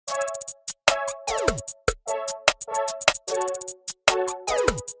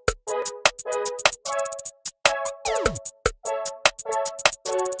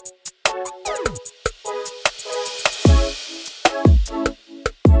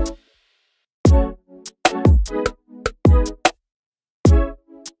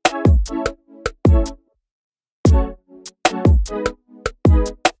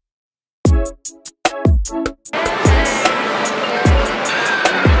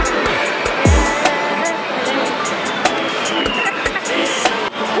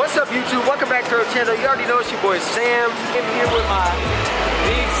boy Sam. I'm here with my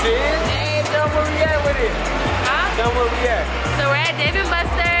big sis. Hey, tell them where we at with it. Huh? Tell them where we at. So we're at Dave &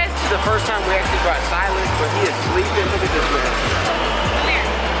 Buster's. This is the first time we actually brought Silas, but he is sleeping. Look at this man. Come here.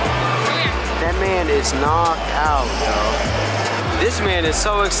 Come here. That man is knocked out, yo. This man is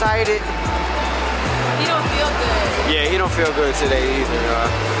so excited. He don't feel good. Yeah, he don't feel good today either.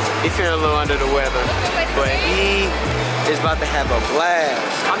 He feeling a little under the weather, but he is about to have a blast.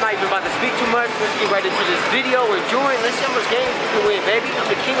 I'm not even about to speak too much. Let's get right into this video. Enjoy. Let's see how much games we can win, baby. I'm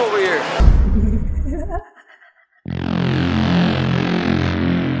the king over here.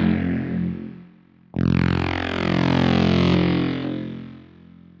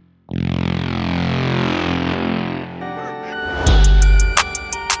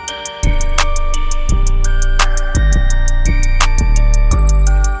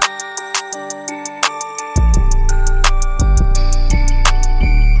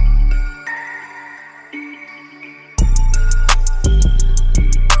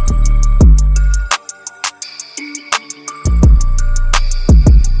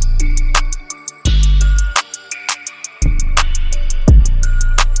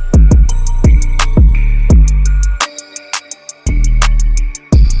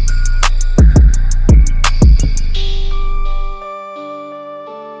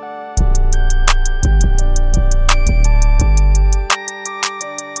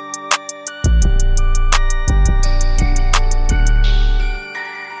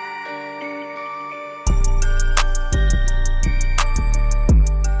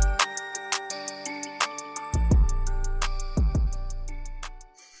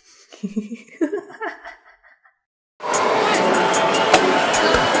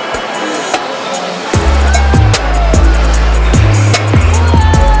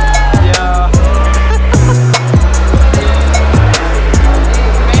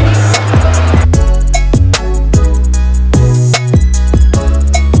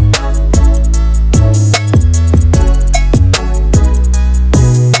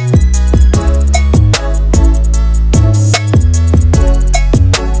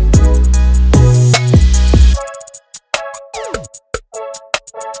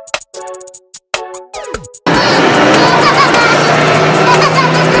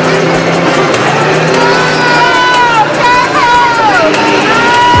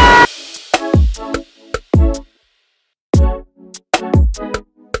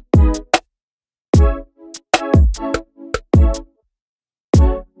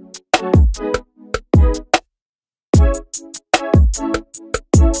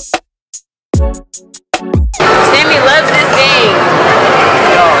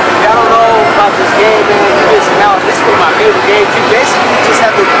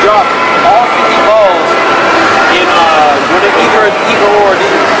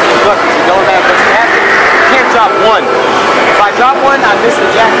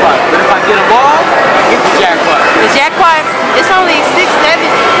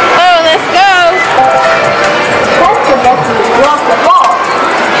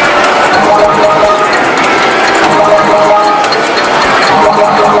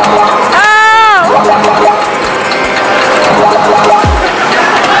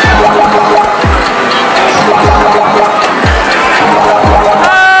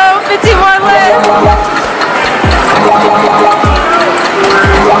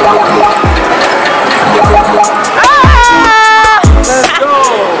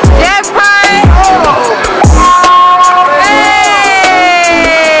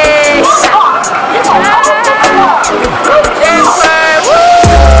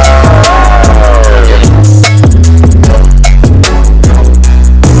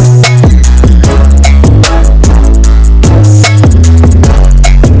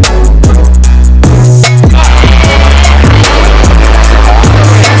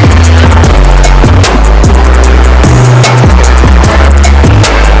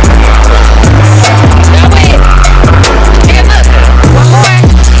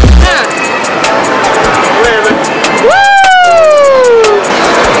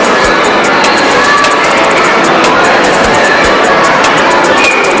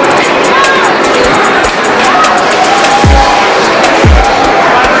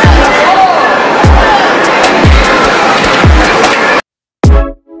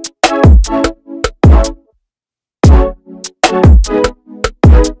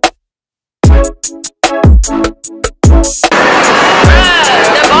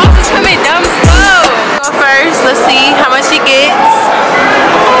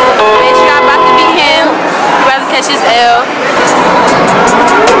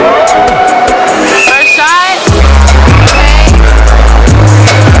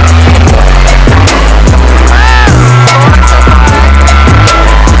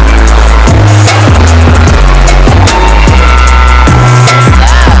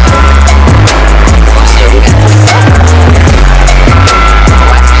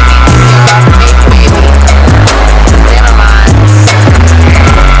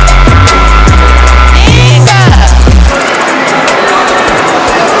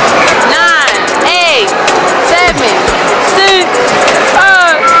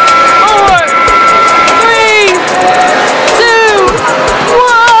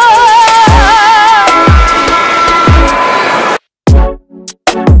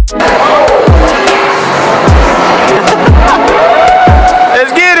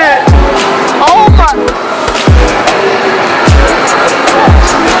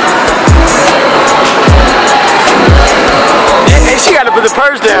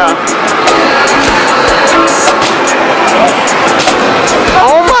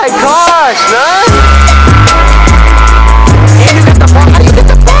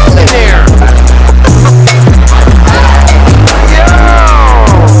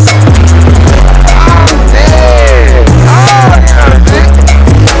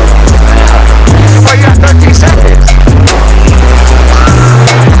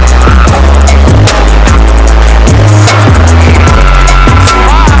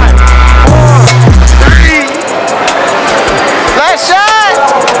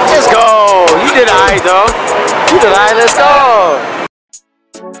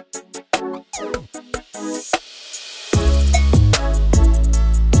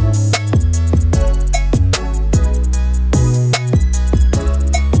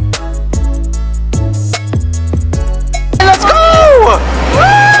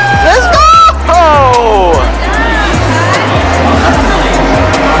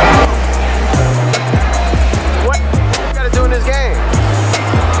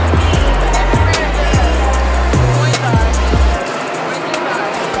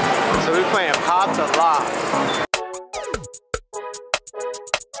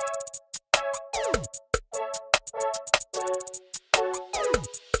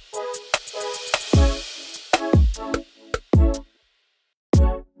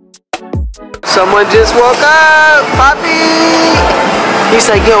 someone just woke up. Poppy. He's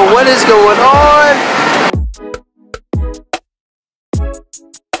like, yo, what is going on?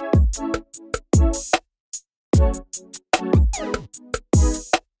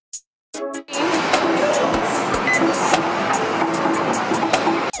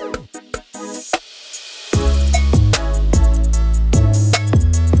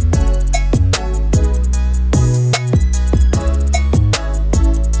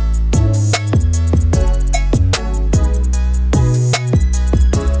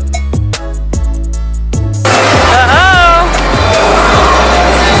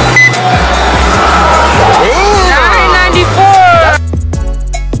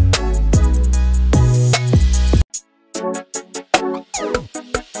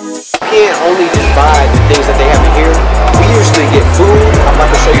 Can't only just buy the things that they have here. We usually get food. I'm about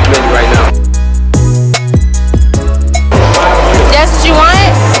to show you the menu right now. That's what you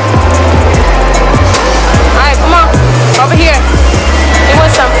want? Alright, come on. Over here. It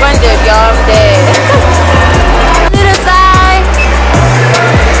was some fun dip, y'all. I'm dead. To the side.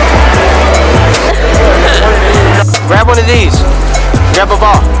 Grab one of these. Grab a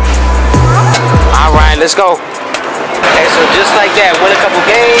ball. Alright, let's go. Okay, so just like that, win a couple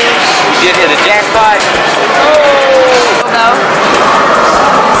games. We did hit a jackpot. Oh!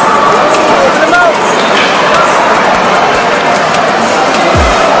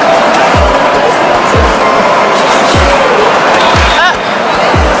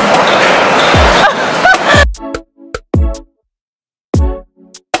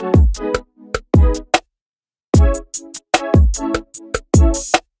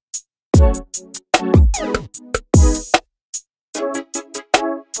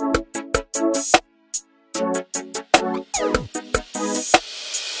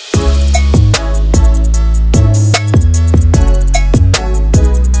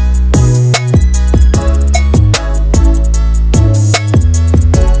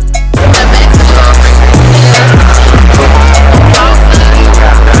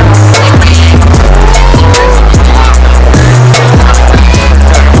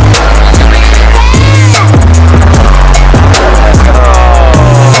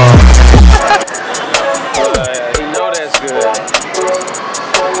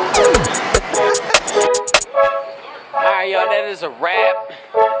 Is a wrap.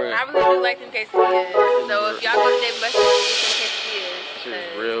 I really do like them quesadillas. So if y'all go to Dave & Buster's, get some quesadillas. This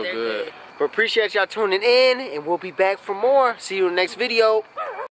is real they're good. But appreciate y'all tuning in, and we'll be back for more. See you in the next video.